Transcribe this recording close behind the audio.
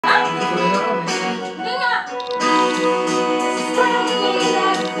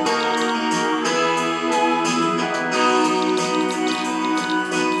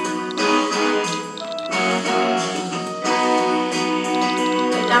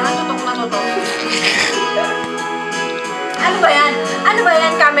kailangan tutok na tutok. Ano ba yan? Ano ba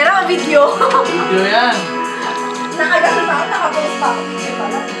yan? Camera o video? Video yan. Nakagasal pa ako, nakapost pa ako. Video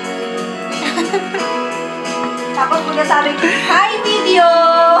pala. Tapos muna sabi, hi video!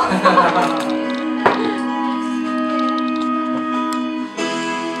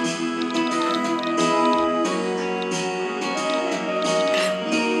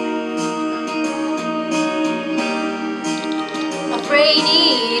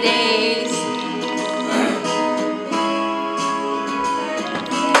 Rainy days.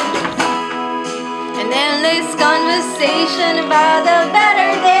 An endless conversation about the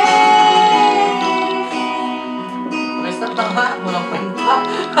better days. May start na walang kwenta.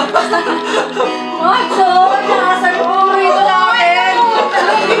 Macho! Nakasal mo ito natin!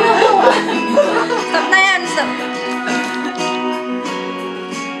 Stop na yan! Stop!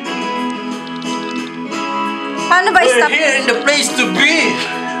 Paano ba i-stop? We're here in the place to be!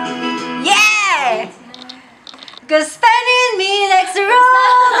 Yeah! Cause spending me next to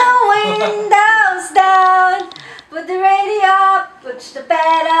roll the windows down. Put the radio up, push the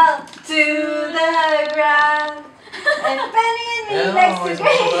pedal to the ground. And spending me next to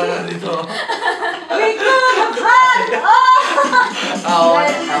me. We could have had all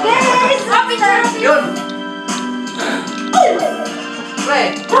the days after. Yun!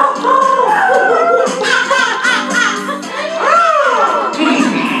 Pre!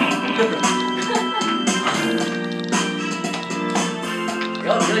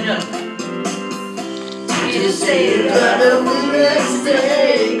 Yun. Did you say that I would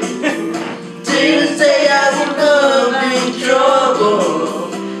mistake? Did you say I would love in trouble?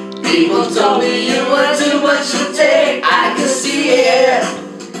 People told me you were too much to take. I could see it.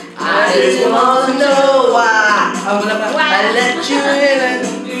 I just want to know why I let you in and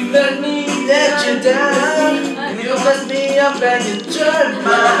you let you down. And you messed me up and you turned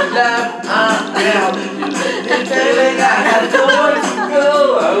my life around. You feeling I had nowhere to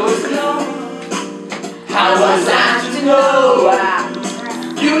go. I was alone. How was I to know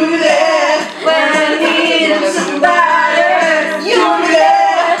you were there when I needed somebody? You were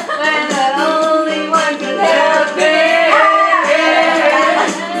there when the only one could help me.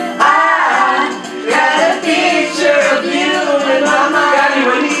 I got a picture of you in my mind.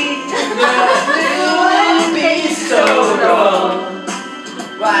 You wouldn't be so wrong.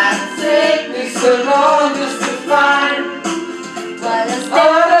 Why take me so long just to find what is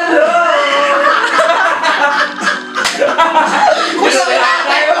all alone?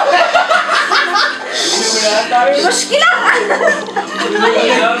 Mushkila!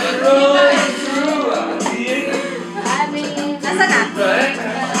 Nasaan na?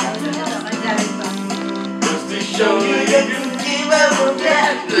 Just to show you that you give up on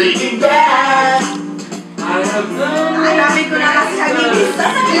that looking back. I have known Hanapin ko na kasi sa gilis.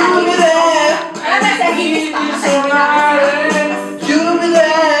 you'll be there. Alam na sa gilis pa. You'll be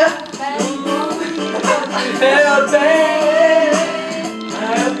there. Help me.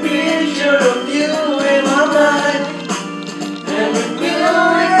 I have a picture of you in my mind. And with you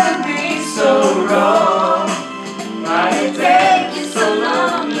it could be so wrong. Why it take you so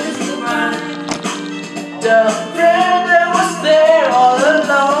long just to find the friend that was there all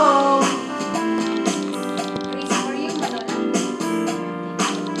along?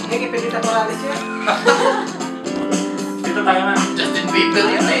 Dito tayo na. Justin Bieber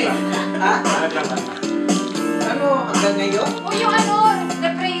yun eh. Ha? Ano? Hanggang ngayon? O yung ano,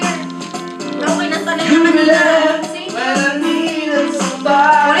 the prayer. Okay na talaga. You be there when I needed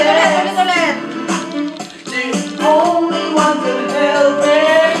somebody. Ulit. The only one can help me.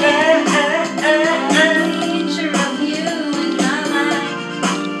 Picture of you in my mind.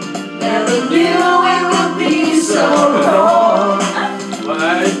 Never knew it would be so wrong.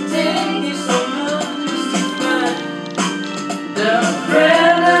 Why take you so long just to find the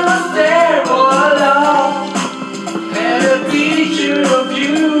friend that was there all along? Had a picture of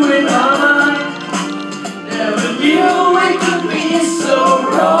you in my mind. Never knew it could be so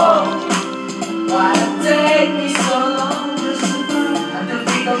wrong. Why take me so long just to find the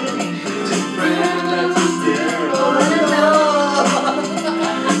friend that was there all along?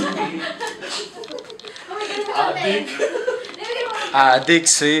 Adik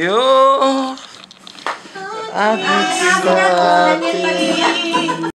sa'yo. Adik sa atin.